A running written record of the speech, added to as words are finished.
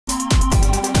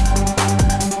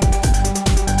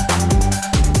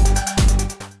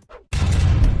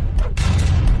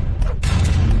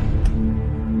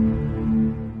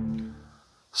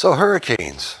So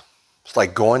hurricanes, it's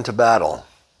like going to battle.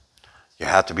 You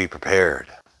have to be prepared.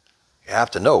 You have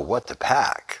to know what to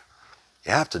pack.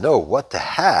 You have to know what to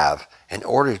have in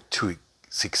order to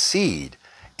succeed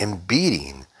in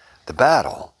beating the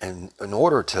battle and in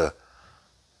order to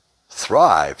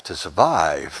thrive, to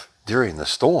survive during the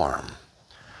storm.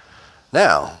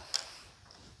 Now,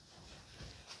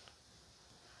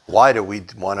 why do we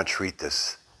want to treat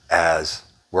this as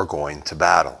we're going to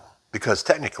battle? Because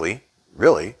technically,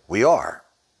 really, we are.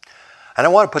 And I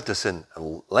want to put this in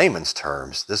layman's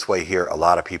terms. This way here, a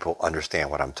lot of people understand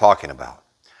what I'm talking about.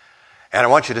 And I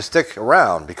want you to stick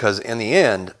around because in the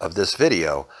end of this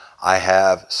video, I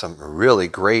have some really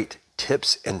great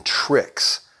tips and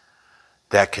tricks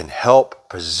that can help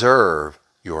preserve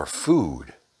your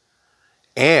food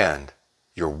and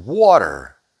your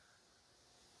water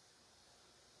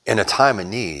in a time of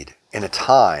need, in a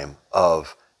time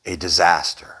of a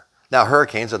disaster. Now,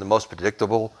 hurricanes are the most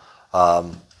predictable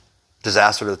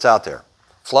disaster that's out there.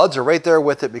 Floods are right there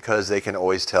with it because they can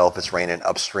always tell if it's raining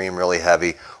upstream really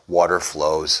heavy, water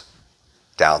flows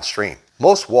downstream.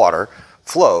 Most water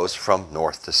flows from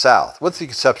north to south, with the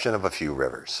exception of a few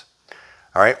rivers.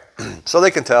 All right, so they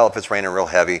can tell if it's raining real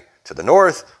heavy to the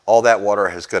north, all that water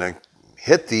is going to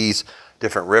hit these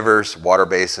different rivers, water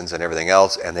basins, and everything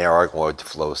else, and they are going to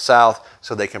flow south,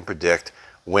 so they can predict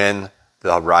when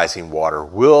the rising water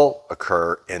will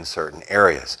occur in certain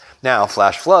areas. Now,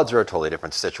 flash floods are a totally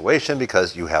different situation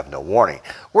because you have no warning.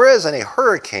 Whereas in a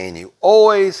hurricane, you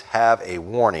always have a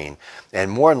warning,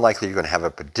 and more than likely you're going to have a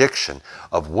prediction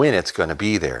of when it's going to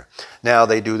be there. Now,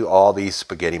 they do all these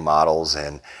spaghetti models,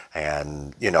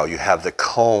 and you know, you have the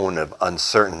cone of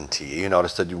uncertainty. You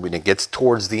notice that when it gets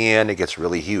towards the end, it gets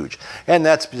really huge. And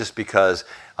that's just because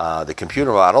the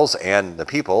computer models and the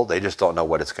people, they just don't know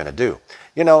what it's going to do.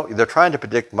 You know, they're trying to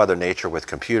predict Mother Nature with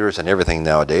computers and everything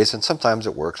nowadays, and sometimes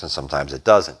it works and sometimes it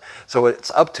doesn't. So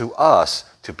it's up to us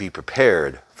to be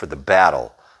prepared for the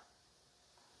battle.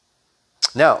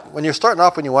 Now, when you're starting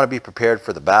off, when you want to be prepared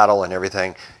for the battle and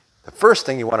everything, the first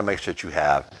thing you want to make sure that you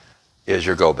have is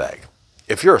your go bag.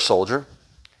 If you're a soldier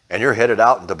and you're headed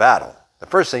out into battle, the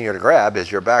first thing you're going to grab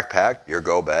is your backpack, your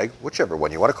go bag, whichever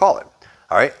one you want to call it.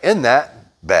 All right, in that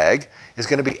bag is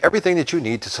going to be everything that you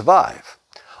need to survive.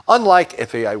 Unlike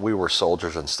if we were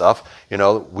soldiers and stuff, you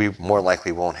know, we more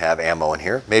likely won't have ammo in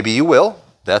here. Maybe you will.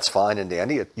 That's fine and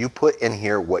dandy. You put in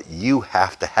here what you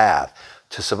have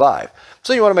to survive.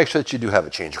 So you want to make sure that you do have a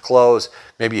change of clothes.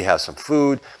 Maybe you have some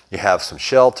food, you have some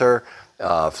shelter,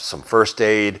 some first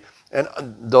aid, and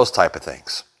those type of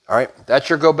things. All right, that's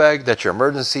your go bag. That's your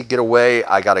emergency. Get away.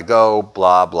 I got to go,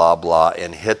 blah, blah, blah,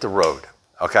 and hit the road.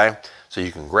 Okay, so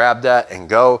you can grab that and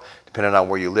go. Depending on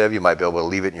where you live, you might be able to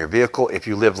leave it in your vehicle. If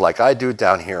you live like I do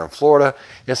down here in Florida,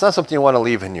 it's not something you want to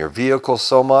leave in your vehicle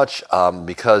so much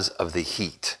because of the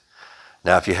heat.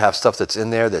 Now, if you have stuff that's in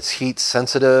there that's heat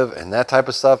sensitive and that type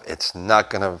of stuff, it's not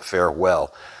going to fare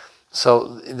well. So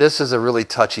this is a really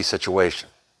touchy situation.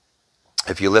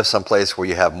 If you live someplace where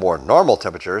you have more normal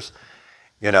temperatures,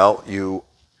 you know, you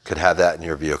could have that in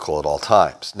your vehicle at all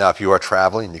times. Now, if you are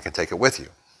traveling, you can take it with you.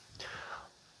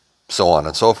 So on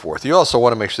and so forth. You also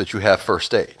want to make sure that you have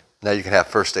first aid. Now, you can have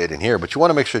first aid in here, but you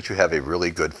want to make sure that you have a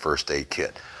really good first aid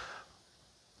kit.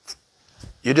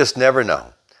 You just never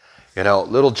know. You know,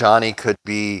 little Johnny could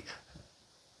be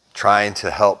trying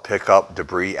to help pick up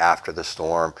debris after the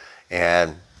storm,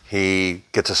 and he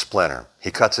gets a splinter.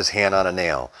 He cuts his hand on a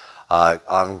nail,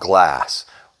 on glass,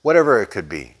 whatever it could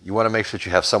be. You want to make sure that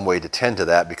you have some way to tend to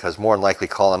that, because more than likely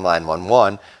calling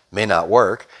 911 may not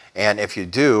work. And if you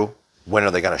do, when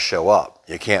are they going to show up?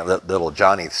 You can't let little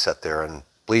Johnny sit there and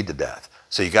bleed to death.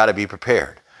 So you got to be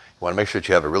prepared. You want to make sure that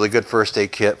you have a really good first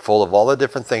aid kit full of all the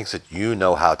different things that you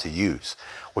know how to use,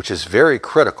 which is very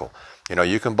critical. You know,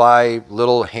 you can buy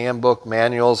little handbook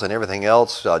manuals and everything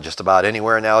else just about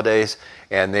anywhere nowadays,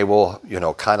 and they will, you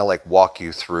know, kind of like walk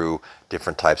you through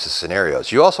different types of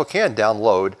scenarios. You also can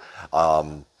download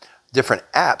different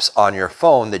apps on your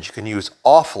phone that you can use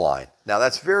offline. Now,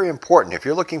 that's very important. If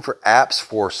you're looking for apps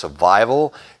for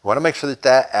survival, you want to make sure that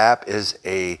that app is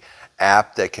a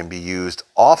app that can be used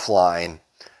offline.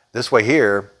 This way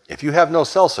here, if you have no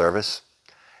cell service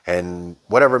and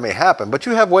whatever may happen, but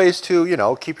you have ways to, you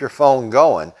know, keep your phone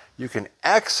going, you can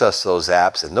access those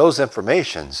apps and those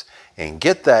informations and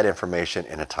get that information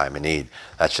in a time of need.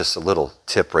 That's just a little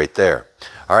tip right there.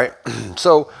 All right,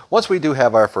 so once we do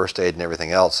have our first aid and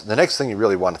everything else, the next thing you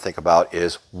really want to think about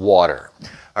is water.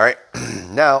 All right,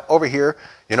 now over here,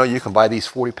 you know, you can buy these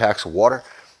 40 packs of water.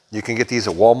 You can get these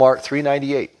at Walmart,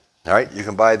 $3.98. All right, you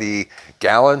can buy the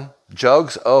gallon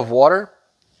jugs of water,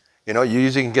 You know, you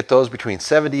usually can get those between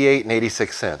 78 and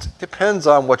 86 cents. Depends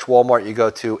on which Walmart you go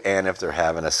to and if they're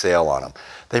having a sale on them.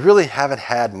 They really haven't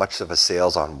had much of a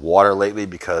sales on water lately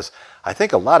because I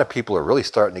think a lot of people are really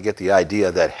starting to get the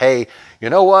idea that, hey,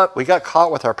 you know what? We got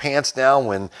caught with our pants down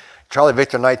when Charlie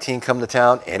Victor 19 come to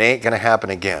town. It ain't going to happen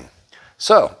again.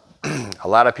 So a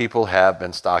lot of people have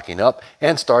been stocking up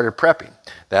and started prepping.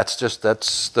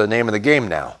 That's the name of the game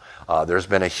now. There's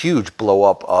been a huge blow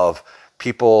up of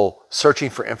people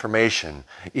searching for information,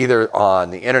 either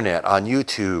on the internet, on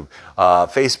YouTube,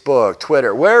 Facebook,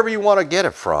 Twitter, wherever you want to get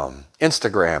it from,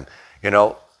 Instagram. You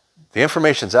know, the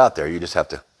information's out there. You just have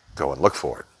to go and look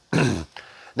for it.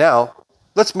 Now,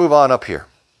 let's move on up here.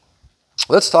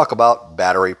 Let's talk about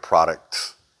battery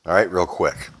products. All right, real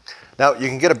quick. Now, you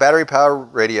can get a battery power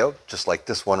radio, just like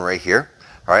this one right here.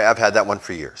 All right, I've had that one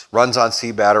for years. Runs on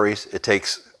C batteries. It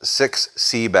takes 6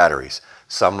 C batteries.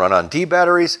 Some run on D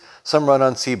batteries, some run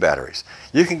on C batteries.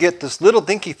 You can get this little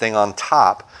dinky thing on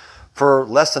top for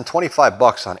less than 25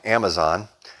 bucks on Amazon.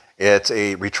 It's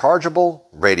a rechargeable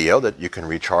radio that you can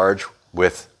recharge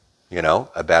with, you know,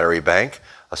 a battery bank,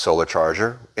 a solar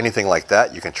charger, anything like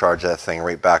that. You can charge that thing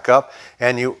right back up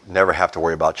and you never have to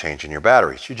worry about changing your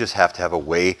batteries. You just have to have a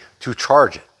way to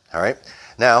charge it, all right?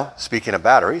 Now, speaking of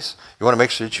batteries, you want to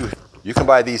make sure that you can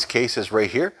buy these cases right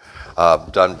here.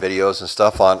 Done videos and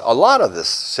stuff on a lot of this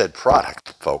said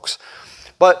product, folks.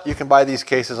 But you can buy these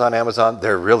cases on Amazon.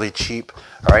 They're really cheap,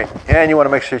 all right? And you want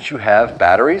to make sure that you have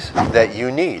batteries that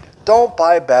you need. Don't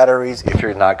buy batteries if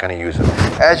you're not going to use them.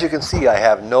 As you can see, I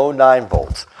have no 9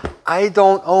 volts. I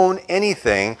don't own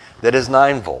anything that is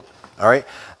 9 volt, all right?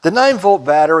 The 9 volt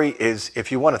battery is,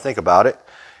 if you want to think about it,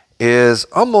 is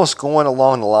almost going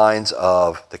along the lines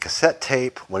of the cassette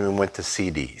tape when we went to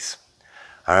CDs,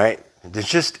 all right? There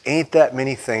just ain't that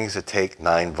many things that take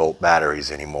 9 volt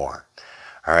batteries anymore,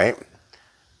 all right?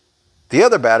 The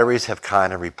other batteries have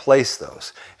kind of replaced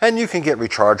those. And you can get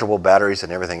rechargeable batteries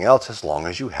and everything else as long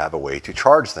as you have a way to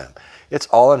charge them. It's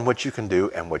all in what you can do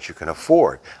and what you can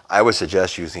afford. I would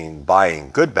suggest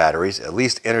buying good batteries, at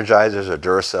least Energizers or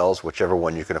Duracells, whichever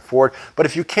one you can afford. But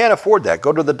if you can't afford that,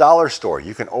 go to the dollar store.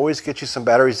 You can always get you some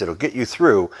batteries that'll get you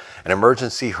through an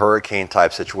emergency hurricane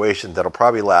type situation that'll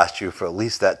probably last you for at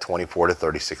least that 24 to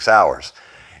 36 hours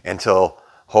until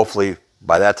hopefully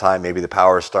by that time, maybe the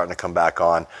power is starting to come back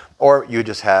on, or you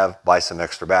just buy some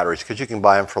extra batteries because you can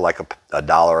buy them for like a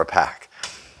dollar a pack.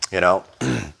 You know,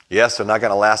 yes, they're not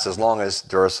going to last as long as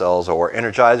Duracells or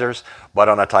Energizers, but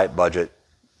on a tight budget,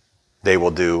 they will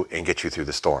do and get you through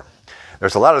the storm.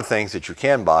 There's a lot of things that you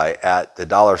can buy at the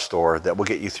dollar store that will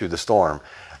get you through the storm.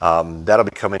 That'll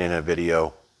be coming in a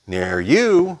video near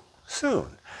you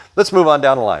soon. Let's move on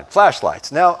down the line.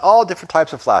 Flashlights. Now, all different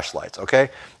types of flashlights, okay?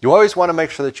 You always want to make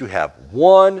sure that you have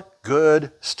one good,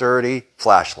 sturdy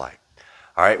flashlight.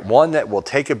 All right, one that will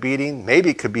take a beating. Maybe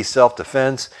it could be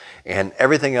self-defense and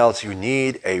everything else. You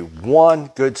need one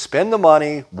good, spend the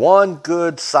money, one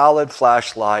good, solid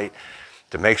flashlight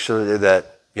to make sure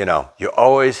that, you know, you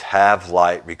always have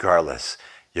light regardless.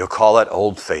 You'll call it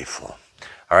Old Faithful.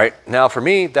 All right, now for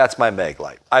me, that's my Meg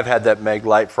light. I've had that Meg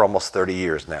light for almost 30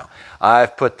 years now.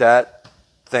 I've put that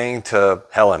thing to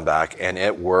hell and back and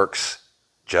it works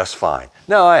just fine.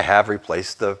 Now I have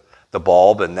replaced the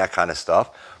bulb and that kind of stuff,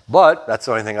 but that's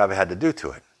the only thing I've had to do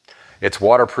to it. It's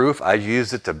waterproof. I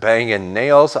used it to bang in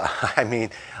nails. I mean,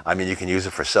 you can use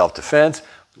it for self-defense,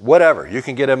 whatever. You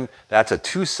can get them, that's a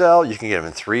 2-cell, you can get them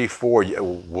in 3, 4,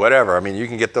 whatever. I mean, you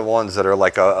can get the ones that are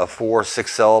like a 4,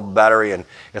 6-cell battery, and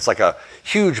it's like a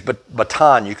huge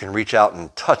baton you can reach out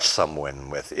and touch someone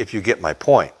with, if you get my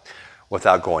point,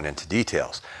 without going into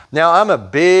details. Now, I'm a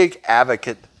big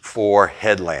advocate for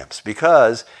headlamps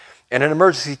because in an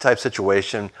emergency type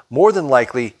situation, more than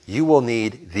likely, you will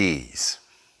need these.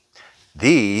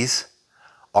 These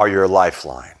are your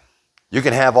lifeline. You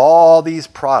can have all these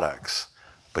products,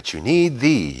 but you need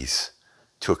these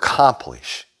to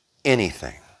accomplish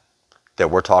anything that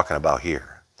we're talking about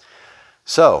here.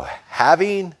 So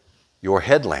having your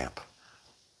headlamp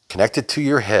connected to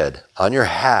your head, on your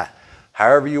hat,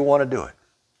 however you want to do it,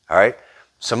 all right?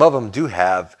 Some of them do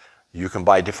have, you can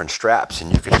buy different straps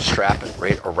and you can strap it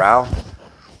right around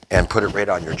and put it right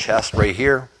on your chest right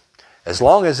here. As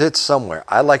long as it's somewhere.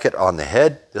 I like it on the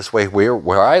head. This way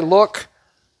where I look,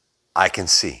 I can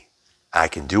see. I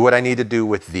can do what I need to do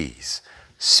with these.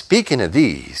 Speaking of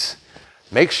these,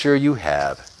 make sure you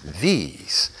have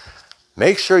these.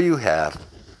 Make sure you have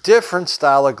different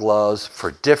style of gloves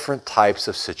for different types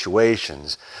of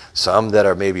situations. Some that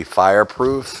are maybe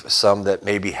fireproof, some that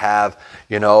maybe have,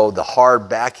 you know, the hard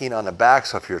backing on the back.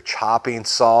 So if you're chopping,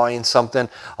 sawing something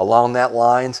along that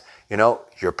lines, you know,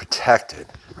 you're protected.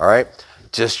 All right.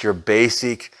 just your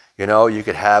basic, you know, you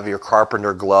could have your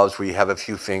carpenter gloves where you have a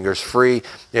few fingers free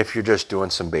if you're just doing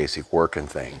some basic work and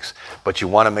things. But you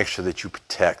want to make sure that you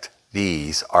protect.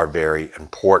 These are very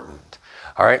important.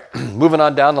 All right, moving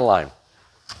on down the line.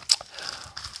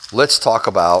 Let's talk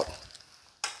about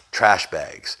trash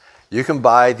bags. You can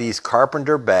buy these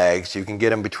carpenter bags. You can get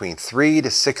them between 3 to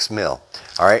 6 mil.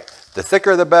 All right, the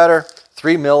thicker the better.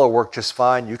 3 mil will work just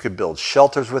fine. You could build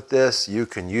shelters with this. You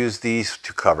can use these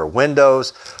to cover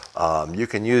windows. You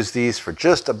can use these for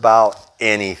just about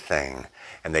anything.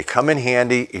 And they come in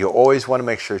handy. You always want to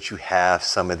make sure that you have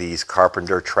some of these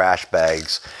carpenter trash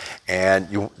bags.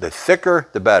 And the thicker,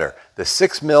 the better. The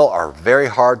 6 mil are very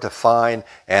hard to find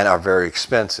and are very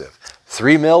expensive.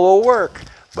 3 mil will work,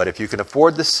 but if you can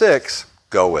afford the 6,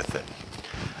 go with it.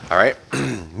 All right,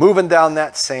 moving down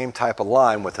that same type of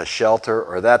line with a shelter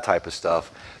or that type of stuff,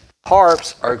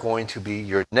 tarps are going to be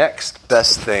your next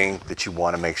best thing that you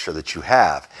want to make sure that you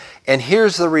have. And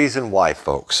here's the reason why,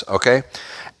 folks, okay?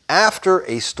 After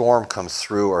a storm comes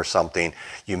through or something,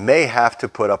 you may have to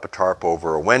put up a tarp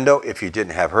over a window if you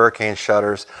didn't have hurricane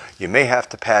shutters. You may have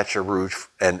to patch your roof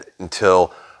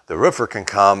until the roofer can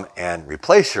come and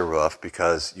replace your roof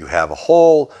because you have a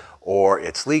hole or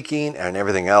it's leaking and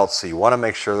everything else. So you want to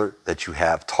make sure that you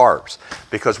have tarps,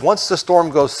 because once the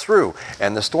storm goes through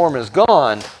and the storm is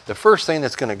gone, the first thing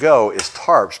that's going to go is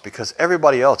tarps, because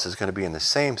everybody else is going to be in the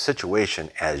same situation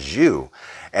as you,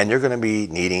 and you're going to be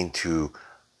needing to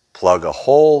plug a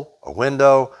hole, a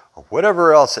window, or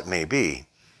whatever else it may be.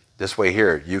 This way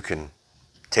here, you can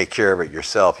take care of it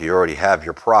yourself. You already have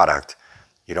your product.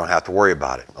 You don't have to worry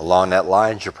about it. Along that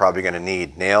lines, you're probably going to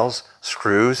need nails,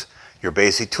 screws, your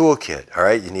basic toolkit. All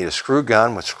right, you need a screw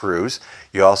gun with screws.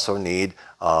 You also need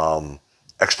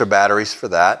extra batteries for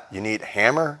that. You need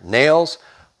hammer, nails,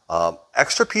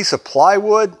 extra piece of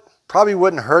plywood. Probably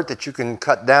wouldn't hurt that you can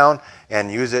cut down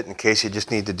and use it in case you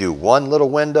just need to do one little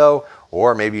window,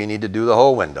 or maybe you need to do the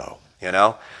whole window. You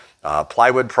know,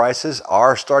 plywood prices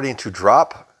are starting to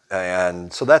drop,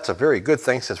 and so that's a very good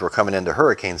thing since we're coming into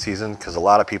hurricane season, because a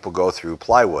lot of people go through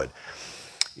plywood.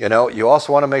 You know, you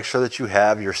also want to make sure that you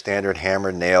have your standard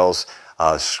hammer, nails.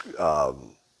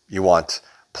 You want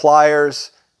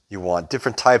pliers. You want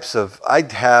different types of, I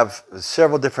have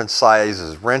several different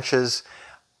sizes, wrenches,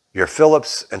 your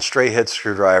Phillips and straight head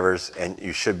screwdrivers, and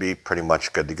you should be pretty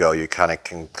much good to go. You kind of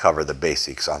can cover the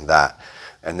basics on that.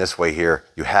 And this way here,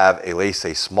 you have at least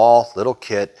a small little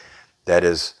kit that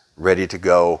is ready to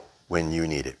go when you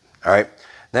need it. All right.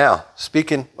 Now,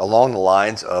 speaking along the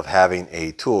lines of having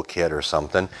a toolkit or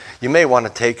something, you may want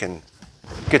to take and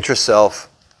get yourself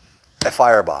a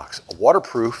firebox, a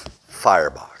waterproof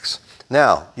firebox.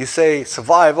 Now, you say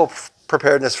survival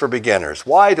preparedness for beginners.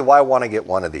 Why do I want to get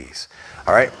one of these?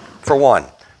 All right, for one,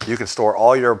 you can store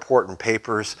all your important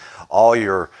papers, all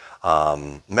your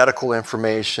medical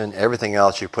information, everything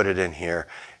else, you put it in here.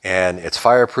 And it's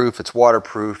fireproof, it's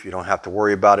waterproof, you don't have to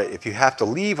worry about it. If you have to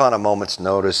leave on a moment's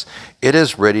notice, it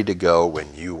is ready to go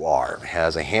when you are. It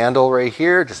has a handle right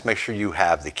here. Just make sure you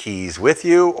have the keys with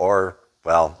you, or,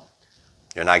 well,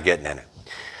 you're not getting in it.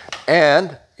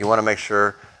 And you want to make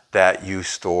sure that you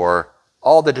store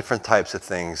all the different types of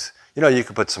things. You know, you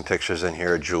could put some pictures in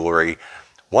here, jewelry.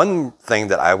 One thing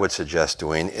that I would suggest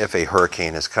doing if a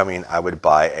hurricane is coming, I would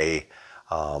buy a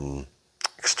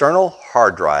external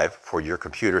hard drive for your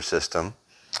computer system.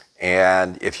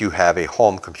 And if you have a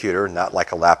home computer, not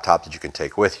like a laptop that you can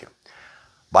take with you,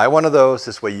 buy one of those.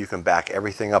 This way you can back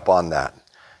everything up on that.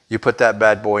 You put that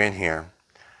bad boy in here,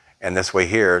 and this way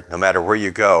here, no matter where you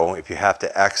go, if you have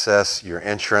to access your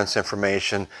insurance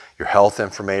information, your health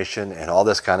information, and all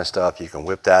this kind of stuff, you can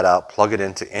whip that out, plug it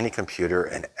into any computer,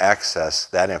 and access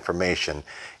that information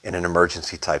in an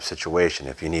emergency type situation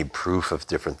if you need proof of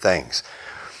different things.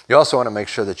 You also want to make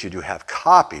sure that you do have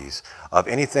copies of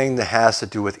anything that has to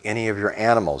do with any of your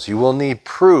animals. You will need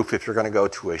proof if you're going to go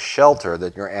to a shelter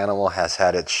that your animal has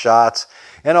had its shots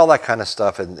and all that kind of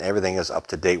stuff, and everything is up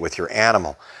to date with your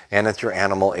animal, and that your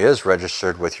animal is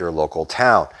registered with your local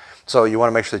town. So you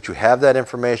want to make sure that you have that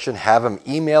information, have them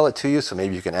email it to you so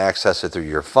maybe you can access it through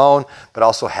your phone, but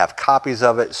also have copies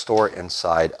of it, store it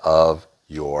inside of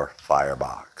your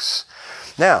firebox.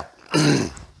 Now,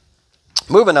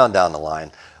 moving on down the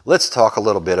line, let's talk a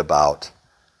little bit about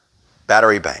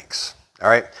battery banks. All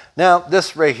right. Now,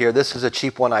 this right here, this is a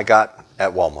cheap one I got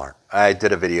at Walmart. I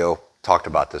did a video, talked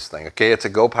about this thing. Okay. It's a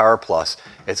Go Power Plus.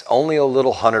 It's only a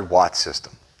little 100-watt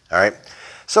system. All right.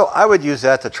 So I would use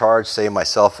that to charge, say, my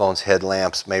cell phone's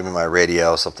headlamps, maybe my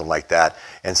radio, something like that,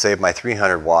 and save my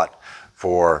 300-watt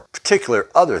for particular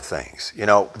other things. You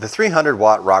know, the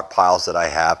 300-watt rock piles that I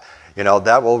have, You know,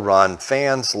 that will run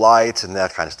fans, lights, and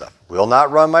that kind of stuff. Will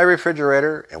not run my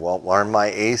refrigerator. It won't run my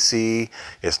AC.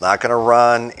 It's not going to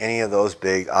run any of those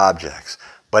big objects.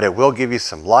 But it will give you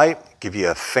some light, give you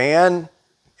a fan.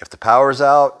 If the power's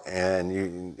out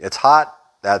and it's hot,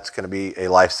 that's going to be a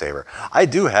lifesaver. I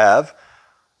do have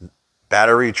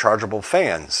battery chargeable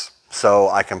fans, so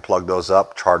I can plug those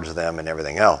up, charge them, and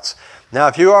everything else. Now,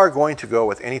 if you are going to go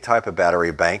with any type of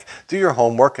battery bank, do your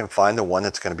homework and find the one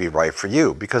that's going to be right for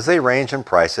you, because they range in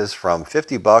prices from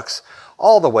 50 bucks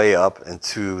all the way up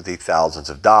into the thousands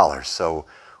of dollars. So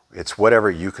it's whatever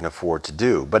you can afford to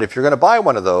do. But if you're going to buy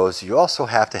one of those, you also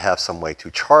have to have some way to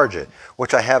charge it,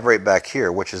 which I have right back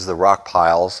here, which is the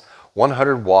Rockpiles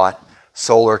 100-watt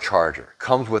solar charger.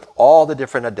 Comes with all the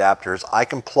different adapters. I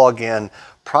can plug in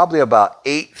probably about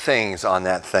 8 things on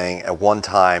that thing at one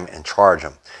time and charge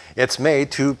them. It's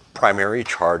made to primarily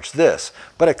charge this,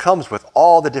 but it comes with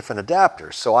all the different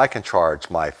adapters. So I can charge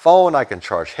my phone, I can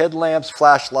charge headlamps,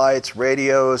 flashlights,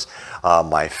 radios,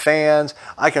 my fans.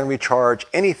 I can recharge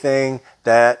anything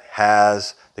that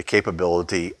has the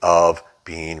capability of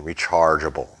being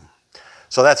rechargeable.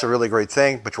 So that's a really great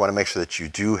thing, but you want to make sure that you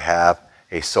do have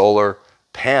a solar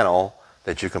panel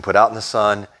that you can put out in the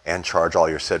sun and charge all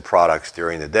your said products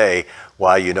during the day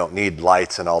while you don't need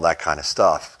lights and all that kind of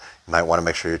stuff. You might want to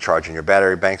make sure you're charging your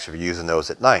battery banks if you're using those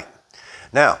at night.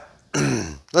 Now,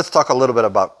 let's talk a little bit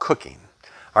about cooking.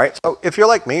 All right, so if you're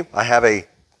like me, I have a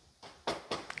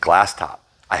glass top.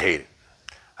 I hate it.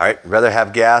 All right, rather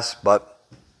have gas, but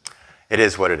it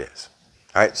is what it is.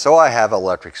 All right, so I have an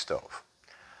electric stove.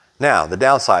 Now, the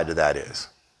downside to that is,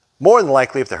 more than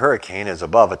likely, if the hurricane is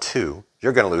above a 2,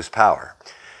 you're going to lose power.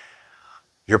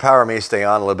 Your power may stay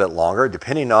on a little bit longer,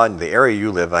 depending on the area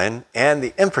you live in and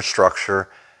the infrastructure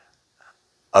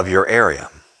of your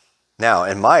area. Now,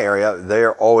 in my area,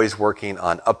 they're always working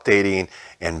on updating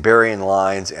and burying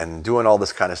lines and doing all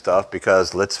this kind of stuff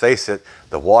because, let's face it,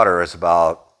 the water is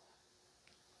about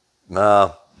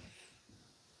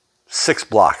 6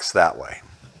 blocks that way.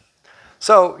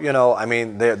 So, you know, I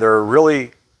mean, they're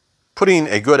really putting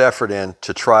a good effort in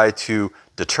to try to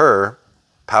deter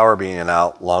power being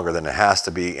out longer than it has to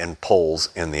be in poles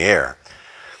in the air.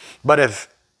 But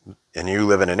and you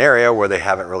live in an area where they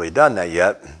haven't really done that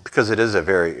yet, because it is a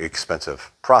very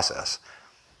expensive process,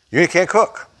 you can't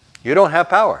cook. You don't have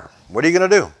power. What are you going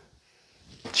to do?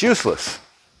 It's useless.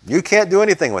 You can't do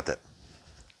anything with it.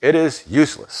 It is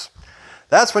useless.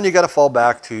 That's when you got to fall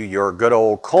back to your good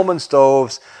old Coleman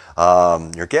stoves,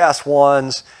 your gas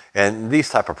ones, and these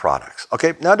type of products.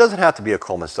 Okay, now it doesn't have to be a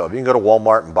Coleman stove. You can go to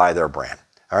Walmart and buy their brand.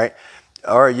 All right,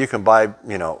 or you can buy,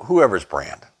 you know, whoever's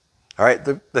brand. All right,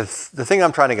 the thing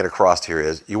I'm trying to get across here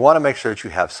is you want to make sure that you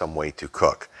have some way to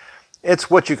cook. It's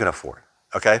what you can afford.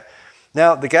 Okay,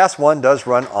 now the gas one does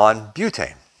run on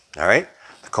butane. All right,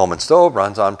 the Coleman stove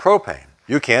runs on propane.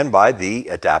 You can buy the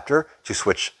adapter to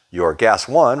switch your gas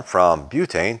one from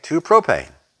butane to propane.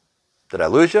 Did I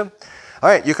lose you? All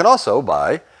right, you can also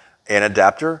buy an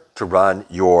adapter to run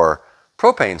your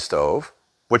propane stove,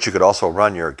 which you could also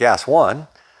run your gas one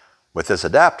with this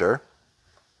adapter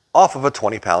off of a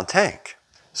 20-pound tank.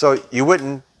 So you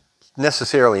wouldn't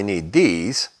necessarily need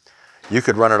these. You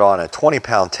could run it on a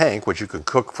 20-pound tank, which you can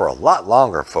cook for a lot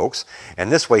longer, folks.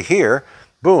 And this way here,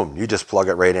 boom, you just plug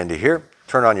it right into here,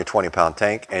 turn on your 20-pound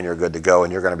tank, and you're good to go.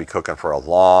 And you're going to be cooking for a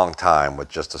long time with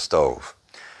just a stove.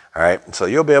 All right, so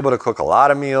you'll be able to cook a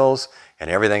lot of meals and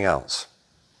everything else.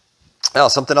 Now,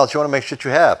 something else you want to make sure that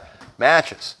you have,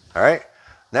 matches. All right.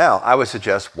 Now, I would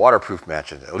suggest waterproof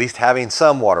matches, at least having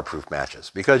some waterproof matches,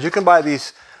 because you can buy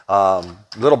these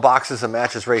little boxes of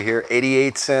matches right here,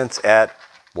 88 cents at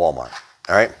Walmart.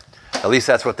 All right. At least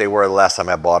that's what they were the last time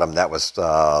I bought them. That was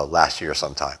last year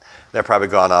sometime. They're probably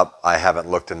gone up. I haven't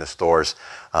looked in the stores.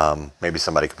 Maybe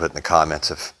somebody could put in the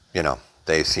comments if, you know,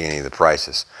 they see any of the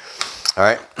prices. All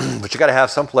right. But you got to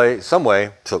have some way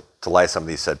to light some of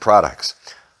these said products.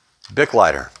 Bic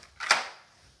lighter.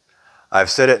 I've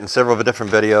said it in several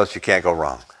different videos. You can't go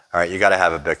wrong. All right, you got to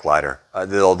have a Bic lighter.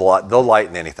 They'll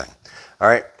lighten anything. All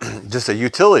right, just a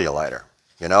utility lighter.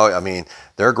 You know, I mean,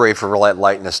 they're great for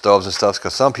lighting the stoves and stuff,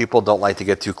 because some people don't like to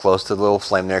get too close to the little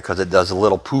flame there because it does a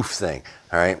little poof thing.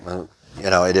 All right, well, you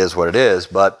know, it is what it is.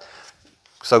 But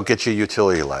so get you a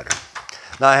utility lighter.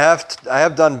 Now I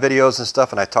have done videos and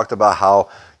stuff, and I talked about how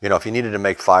you know, if you needed to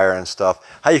make fire and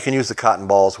stuff, how you can use the cotton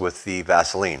balls with the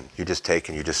Vaseline. You just take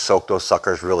and you just soak those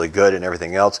suckers really good and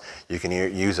everything else. You can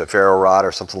use a ferro rod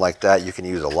or something like that. You can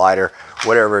use a lighter,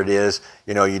 whatever it is.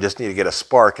 You know, you just need to get a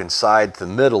spark inside the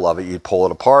middle of it. You pull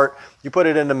it apart, you put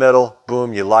it in the middle,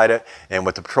 boom, you light it. And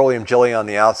with the petroleum jelly on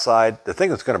the outside, the thing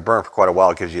that's going to burn for quite a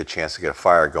while gives you a chance to get a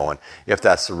fire going if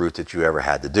that's the route that you ever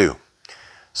had to do.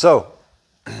 So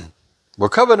we're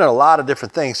covering a lot of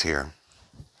different things here.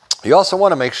 You also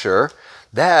want to make sure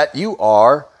that you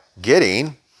are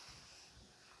getting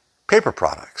paper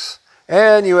products.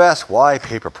 And you ask, why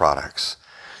paper products?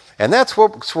 And that's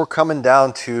what we're coming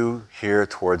down to here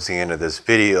towards the end of this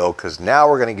video, because now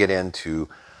we're going to get into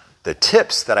the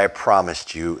tips that I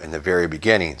promised you in the very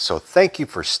beginning. So thank you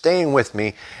for staying with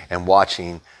me and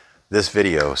watching this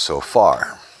video so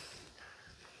far.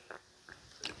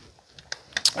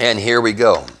 And here we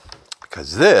go,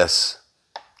 because this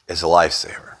is a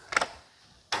lifesaver.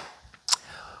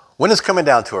 When it's coming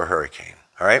down to a hurricane,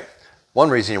 all right, one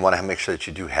reason you want to make sure that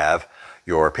you do have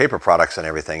your paper products and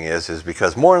everything is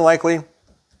because more than likely,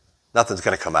 nothing's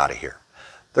going to come out of here.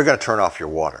 They're going to turn off your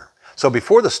water. So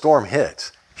before the storm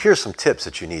hits, here's some tips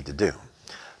that you need to do.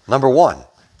 Number one,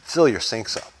 fill your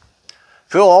sinks up.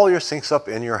 Fill all your sinks up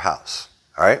in your house,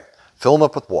 all right? Fill them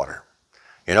up with water.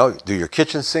 You know, do your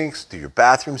kitchen sinks, do your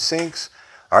bathroom sinks,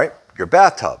 all right? Your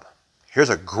bathtub. Here's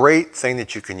a great thing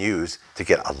that you can use to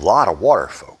get a lot of water,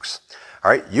 folks. All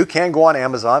right, you can go on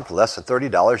Amazon for less than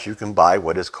 $30. You can buy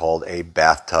what is called a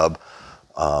bathtub.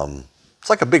 It's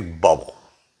like a big bubble,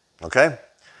 okay?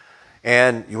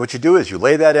 And what you do is you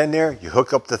lay that in there, you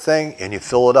hook up the thing, and you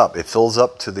fill it up. It fills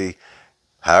up to the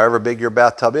however big your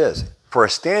bathtub is. For a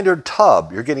standard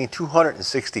tub, you're getting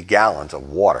 260 gallons of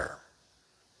water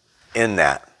in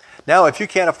that. Now, if you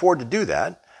can't afford to do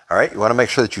that, all right, you want to make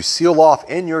sure that you seal off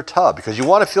in your tub because you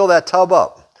want to fill that tub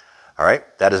up. All right,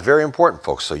 that is very important,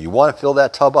 folks. So you want to fill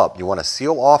that tub up. You want to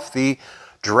seal off the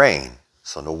drain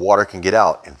so no water can get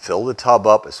out, and fill the tub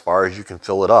up as far as you can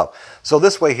fill it up. So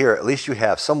this way here, at least you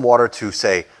have some water to,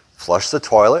 say, flush the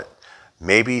toilet,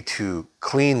 maybe to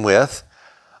clean with,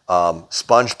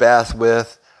 sponge bath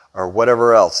with, or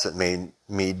whatever else that may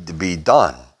need to be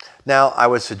done. Now, I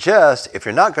would suggest if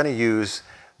you're not going to use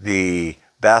the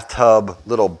bathtub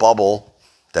little bubble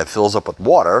that fills up with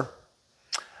water,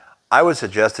 I would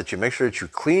suggest that you make sure that you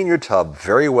clean your tub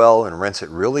very well and rinse it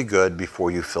really good before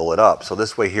you fill it up. So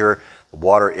this way here, the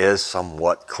water is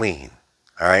somewhat clean,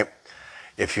 all right?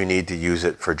 If you need to use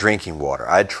it for drinking water.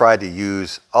 I'd try to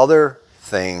use other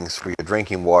things for your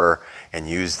drinking water and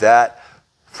use that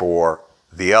for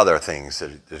the other things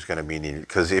that there's going to be needed.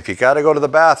 Because if you got to go to the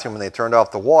bathroom and they turned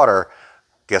off the water,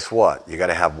 guess what? You got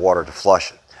to have water to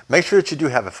flush it. Make sure that you do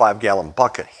have a 5-gallon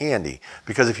bucket handy,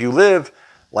 because if you live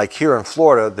like here in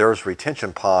Florida, there's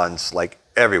retention ponds like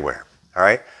everywhere, all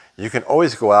right? You can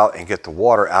always go out and get the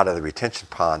water out of the retention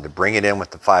pond to bring it in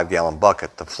with the 5-gallon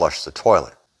bucket to flush the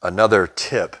toilet. Another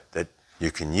tip that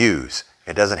you can use,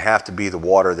 it doesn't have to be the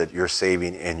water that you're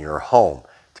saving in your home.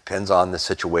 Depends on the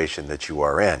situation that you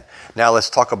are in. Now let's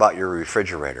talk about your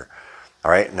refrigerator,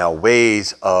 all right? Now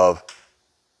ways of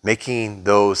making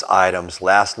those items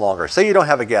last longer. Say you don't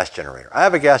have a gas generator. I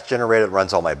have a gas generator that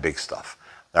runs all my big stuff.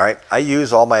 All right, I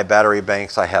use all my battery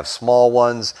banks. I have small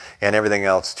ones and everything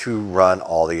else to run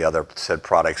all the other said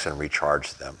products and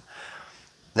recharge them.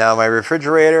 Now my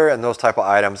refrigerator and those type of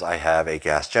items, I have a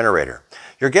gas generator.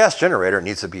 Your gas generator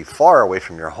needs to be far away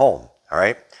from your home, all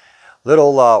right?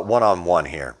 Little one-on-one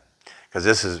here, because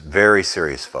this is very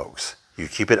serious, folks. You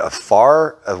keep it as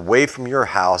far away from your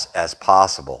house as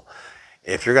possible.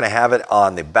 If you're gonna have it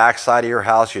on the back side of your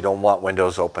house, you don't want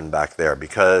windows open back there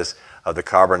because of the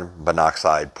carbon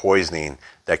monoxide poisoning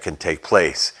that can take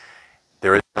place.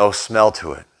 There is no smell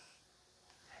to it.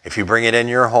 If you bring it in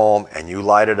your home and you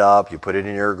light it up, you put it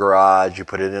in your garage, you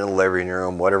put it in the living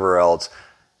room, whatever else,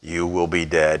 you will be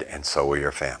dead, and so will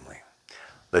your family.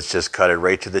 Let's just cut it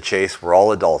right to the chase. We're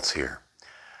all adults here.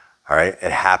 All right,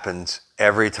 it happens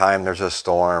every time there's a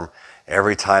storm,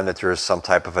 every time that there's some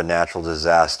type of a natural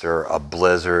disaster, a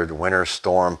blizzard, winter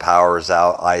storm, powers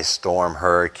out, ice storm,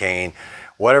 hurricane,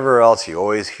 whatever else, you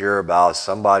always hear about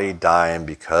somebody dying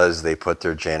because they put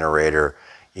their generator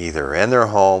either in their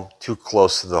home, too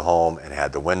close to the home, and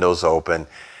had the windows open,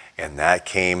 and that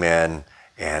came in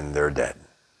and they're dead.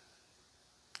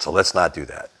 So let's not do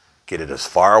that. Get it as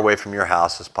far away from your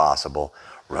house as possible.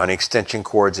 Run extension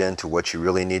cords into what you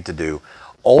really need to do.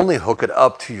 Only hook it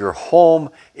up to your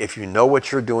home if you know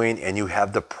what you're doing and you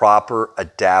have the proper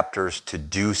adapters to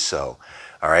do so.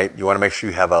 All right, you want to make sure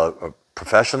you have a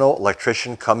professional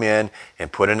electrician come in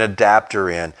and put an adapter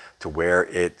in to where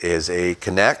it is a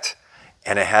connect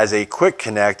and it has a quick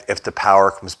connect if the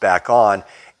power comes back on.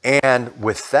 And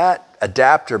with that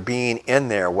adapter being in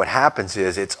there, what happens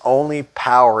is it's only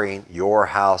powering your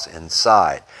house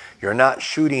inside. You're not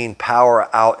shooting power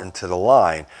out into the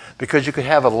line, because you could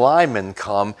have a lineman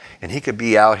come and he could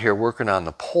be out here working on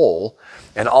the pole,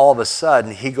 and all of a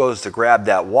sudden he goes to grab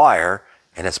that wire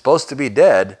and it's supposed to be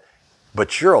dead,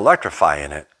 but you're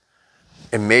electrifying it,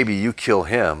 and maybe you kill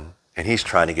him and he's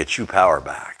trying to get you power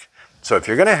back. So if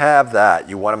you're going to have that,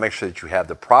 you want to make sure that you have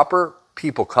the proper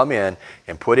people come in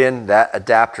and put in that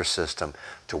adapter system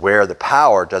to where the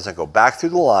power doesn't go back through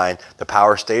the line, the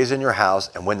power stays in your house,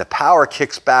 and when the power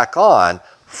kicks back on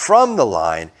from the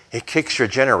line, it kicks your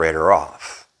generator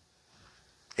off.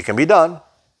 It can be done.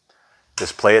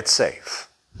 Just play it safe.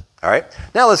 All right,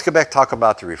 now let's get back to talk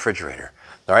about the refrigerator.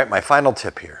 All right, my final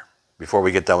tip here before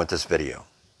we get done with this video.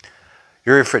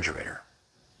 Your refrigerator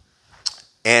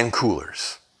and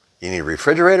coolers. You need a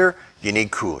refrigerator, you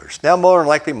need coolers. Now, more than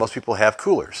likely, most people have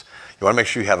coolers. You want to make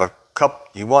sure you have a cup.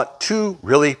 You want 2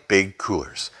 really big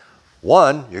coolers.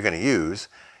 1 you're going to use,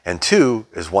 and 2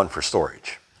 is 1 for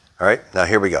storage. All right, now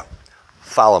here we go.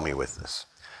 Follow me with this.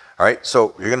 All right,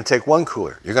 so you're going to take 1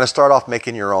 cooler. You're going to start off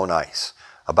making your own ice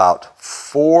about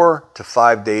 4 to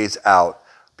 5 days out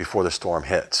before the storm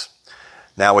hits.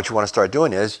 Now, what you want to start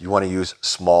doing is you want to use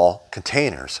small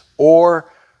containers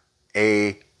or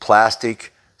a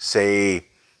plastic, say,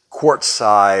 quart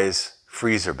size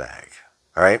freezer bag.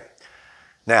 All right.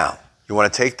 Now, you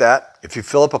want to take that. If you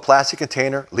fill up a plastic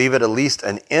container, leave it at least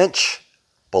an inch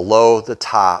below the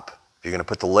top. If you're going to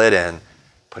put the lid in,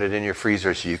 put it in your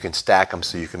freezer so you can stack them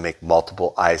so you can make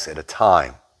multiple ice at a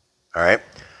time. All right.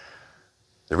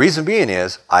 The reason being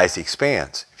is ice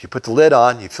expands. If you put the lid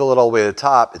on, you fill it all the way to the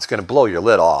top, it's going to blow your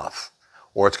lid off,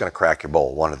 or it's going to crack your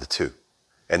bowl, one of the two.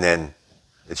 And then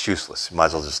it's useless. You might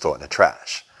as well just throw it in the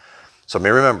trash. So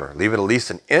remember, leave it at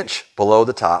least an inch below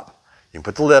the top. You can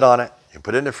put the lid on it. You can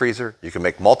put it in the freezer. You can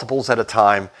make multiples at a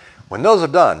time. When those are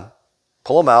done,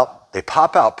 pull them out. They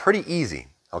pop out pretty easy,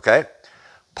 okay?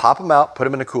 Pop them out, put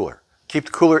them in the cooler. Keep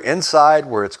the cooler inside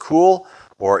where it's cool,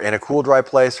 or in a cool, dry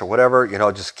place or whatever. You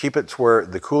know, just keep it to where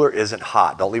the cooler isn't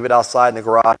hot. Don't leave it outside in the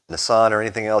garage, in the sun, or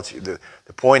anything else. The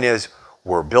point is,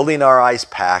 we're building our ice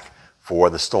pack for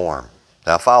the storm.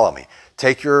 Now follow me.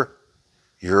 Take your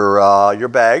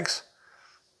bags,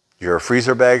 your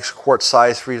freezer bags,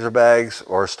 quart-size freezer bags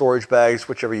or storage bags,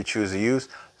 whichever you choose to use.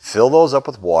 Fill those up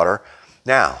with water.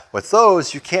 Now, with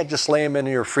those, you can't just lay them in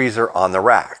your freezer on the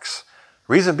racks.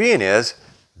 Reason being is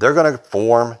they're going to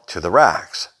form to the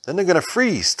racks. Then they're going to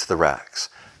freeze to the racks.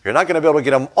 You're not going to be able to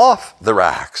get them off the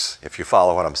racks, if you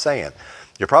follow what I'm saying.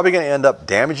 You're probably going to end up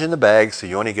damaging the bag, so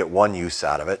you only get one use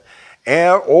out of it,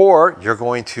 or you're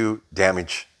going to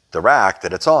damage the rack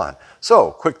that it's on.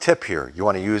 So, quick tip here. You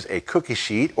want to use a cookie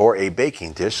sheet or a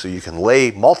baking dish so you can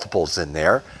lay multiples in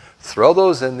there, throw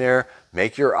those in there,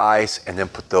 make your ice, and then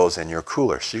put those in your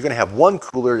cooler. So you're going to have one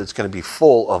cooler that's going to be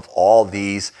full of all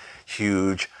these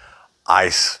huge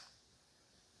ice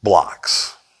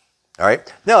blocks. All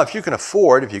right. Now, if you can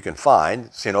afford, if you can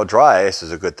find, so, you know, dry ice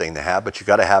is a good thing to have, but you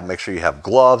got to make sure you have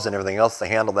gloves and everything else to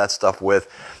handle that stuff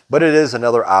with. But it is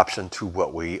another option to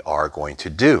what we are going to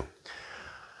do.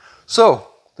 So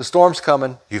the storm's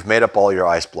coming. You've made up all your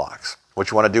ice blocks. What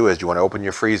you want to do is you want to open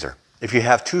your freezer. If you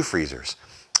have two freezers,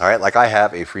 all right, like I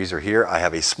have a freezer here, I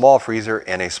have a small freezer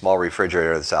and a small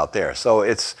refrigerator that's out there. So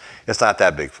it's not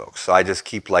that big, folks. So I just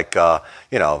keep like,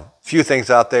 you know, a few things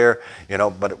out there, you know,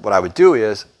 but what I would do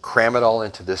is cram it all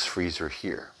into this freezer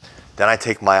here. Then I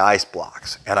take my ice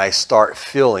blocks and I start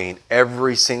filling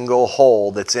every single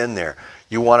hole that's in there.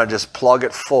 You want to just plug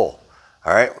it full,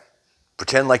 all right?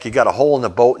 Pretend like you got a hole in the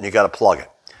boat and you got to plug it.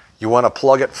 You want to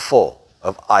plug it full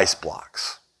of ice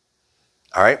blocks,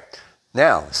 all right?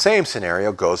 Now, the same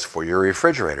scenario goes for your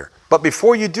refrigerator. But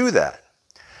before you do that,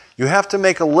 you have to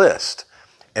make a list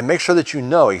and make sure that you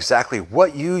know exactly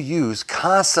what you use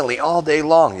constantly all day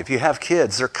long. If you have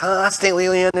kids, they're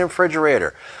constantly in the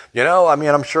refrigerator. You know, I mean,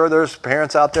 I'm sure there's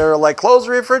parents out there like, close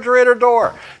the refrigerator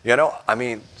door. You know, I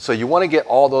mean, so you want to get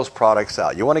all those products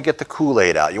out. You want to get the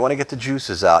Kool-Aid out. You want to get the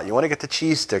juices out. You want to get the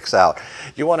cheese sticks out.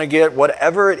 You want to get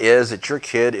whatever it is that your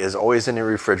kid is always in the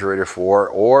refrigerator for,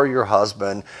 or your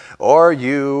husband, or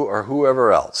you, or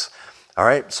whoever else. All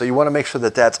right, so you want to make sure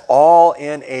that that's all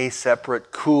in a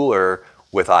separate cooler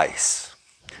with ice.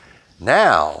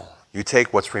 Now, you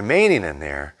take what's remaining in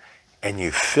there and you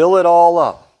fill it all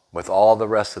up with all the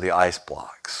rest of the ice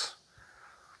blocks.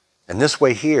 And this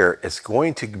way here, it's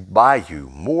going to buy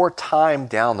you more time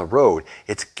down the road.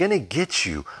 It's going to get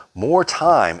you more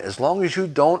time as long as you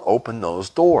don't open those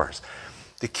doors.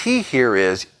 The key here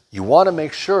is you want to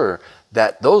make sure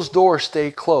that those doors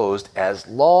stay closed as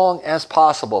long as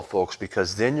possible, folks,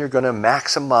 because then you're going to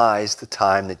maximize the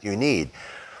time that you need.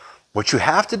 What you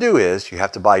have to do is you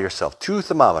have to buy yourself 2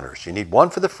 thermometers. You need one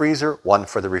for the freezer, one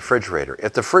for the refrigerator.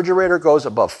 If the refrigerator goes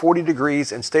above 40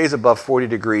 degrees and stays above 40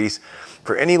 degrees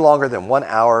for any longer than 1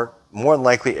 hour, more than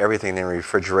likely everything in the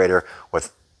refrigerator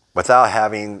without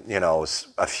having, you know,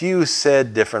 a few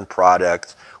said different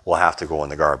products will have to go in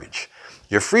the garbage.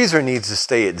 Your freezer needs to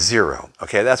stay at 0.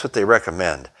 Okay, that's what they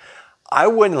recommend. I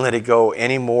wouldn't let it go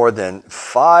any more than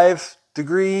 5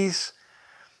 degrees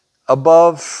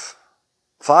above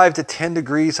 5 to 10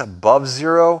 degrees above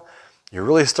 0, you're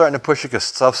really starting to push it because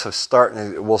stuff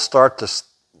will start to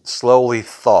slowly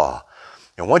thaw.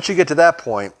 And once you get to that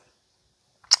point,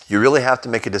 you really have to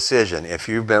make a decision. If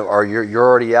you've been, or you're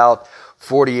already out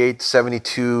 48,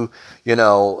 72, you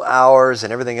know, hours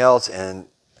and everything else, and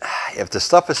if the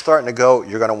stuff is starting to go,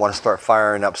 you're going to want to start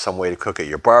firing up some way to cook it.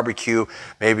 Your barbecue,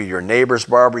 maybe your neighbor's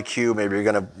barbecue, maybe you're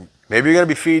going to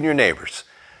be feeding your neighbors,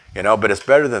 you know, but it's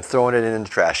better than throwing it in the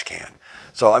trash can.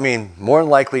 So, I mean, more than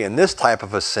likely in this type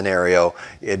of a scenario,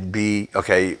 it'd be,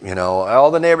 okay, you know, all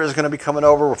the neighbors are going to be coming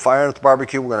over, we're firing up the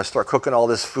barbecue, we're going to start cooking all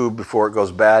this food before it goes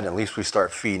bad, and at least we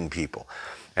start feeding people.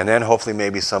 And then hopefully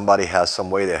maybe somebody has some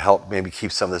way to help maybe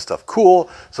keep some of this stuff cool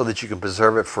so that you can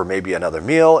preserve it for maybe another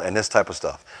meal and this type of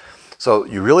stuff. So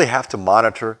you really have to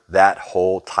monitor that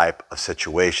whole type of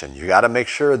situation. You got to make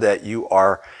sure that you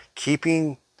are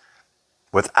keeping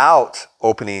without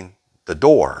opening the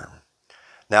door.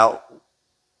 Now,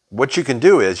 what you can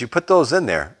do is you put those in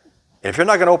there. And if you're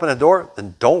not going to open the door,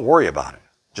 then don't worry about it.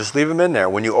 Just leave them in there.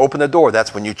 When you open the door,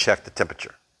 that's when you check the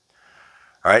temperature.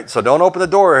 All right, so don't open the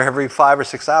door every 5 or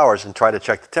 6 hours and try to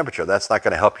check the temperature. That's not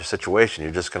going to help your situation.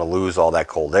 You're just going to lose all that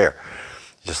cold air.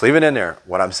 Just leave it in there.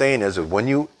 What I'm saying is when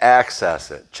you access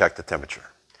it, check the temperature.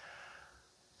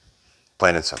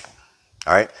 Plain and simple.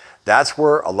 All right, that's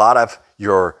where a lot of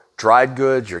your dried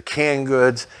goods, your canned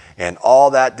goods, and all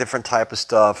that different type of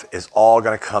stuff is all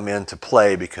going to come into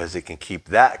play because it can keep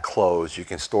that closed. You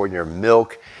can store your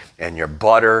milk and your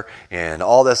butter and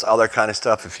all this other kind of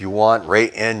stuff if you want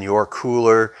right in your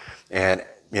cooler, and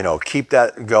you know, keep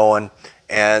that going,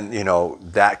 and you know,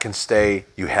 that can stay.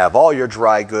 You have all your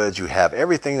dry goods, you have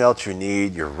everything else you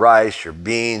need, your rice, your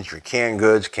beans, your canned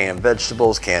goods, canned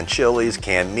vegetables, canned chilies,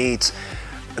 canned meats,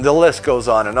 and the list goes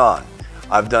on and on.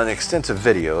 I've done extensive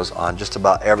videos on just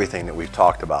about everything that we've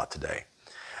talked about today.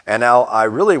 And now I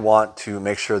really want to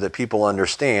make sure that people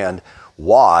understand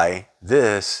why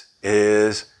this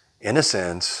is, in a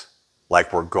sense,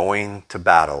 like we're going to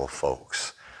battle,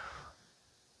 folks.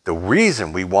 The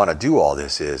reason we want to do all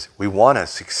this is we want to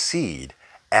succeed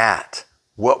at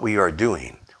what we are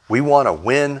doing. We want to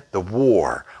win the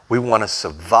war. We want to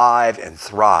survive and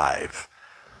thrive.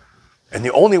 And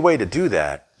the only way to do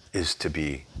that is to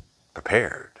be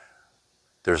prepared.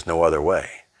 There's no other way.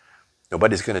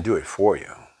 Nobody's going to do it for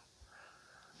you.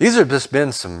 These have just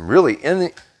been some really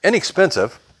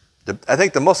inexpensive. I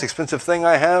think the most expensive thing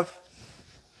I have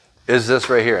is this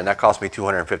right here, and that cost me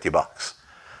 250 bucks.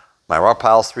 My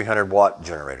Rockwell's 300-watt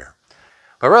generator.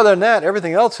 But rather than that,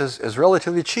 everything else is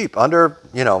relatively cheap, under,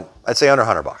 you know, I'd say under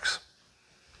 100 bucks.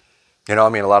 You know, I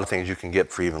mean, a lot of things you can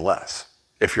get for even less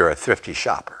if you're a thrifty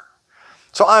shopper.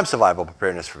 So I'm Survival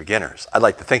Preparedness for Beginners. I'd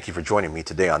like to thank you for joining me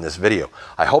today on this video.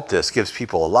 I hope this gives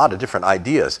people a lot of different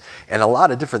ideas and a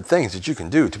lot of different things that you can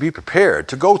do to be prepared,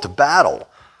 to go to battle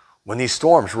when these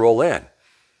storms roll in,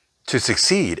 to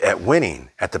succeed at winning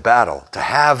at the battle, to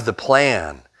have the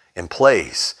plan in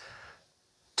place,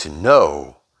 to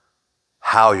know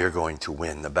how you're going to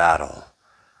win the battle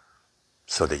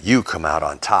so that you come out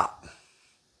on top.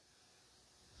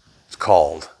 It's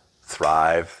called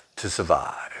Thrive to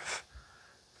Survive.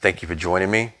 Thank you for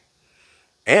joining me.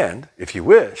 And if you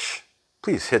wish,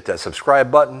 please hit that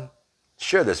subscribe button.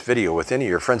 Share this video with any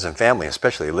of your friends and family,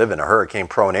 especially who live in a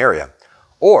hurricane-prone area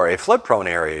or a flood-prone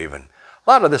area even. A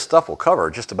lot of this stuff will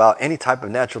cover just about any type of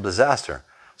natural disaster.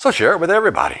 So share it with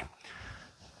everybody.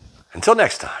 Until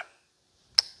next time,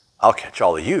 I'll catch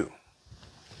all of you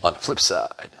on the flip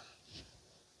side.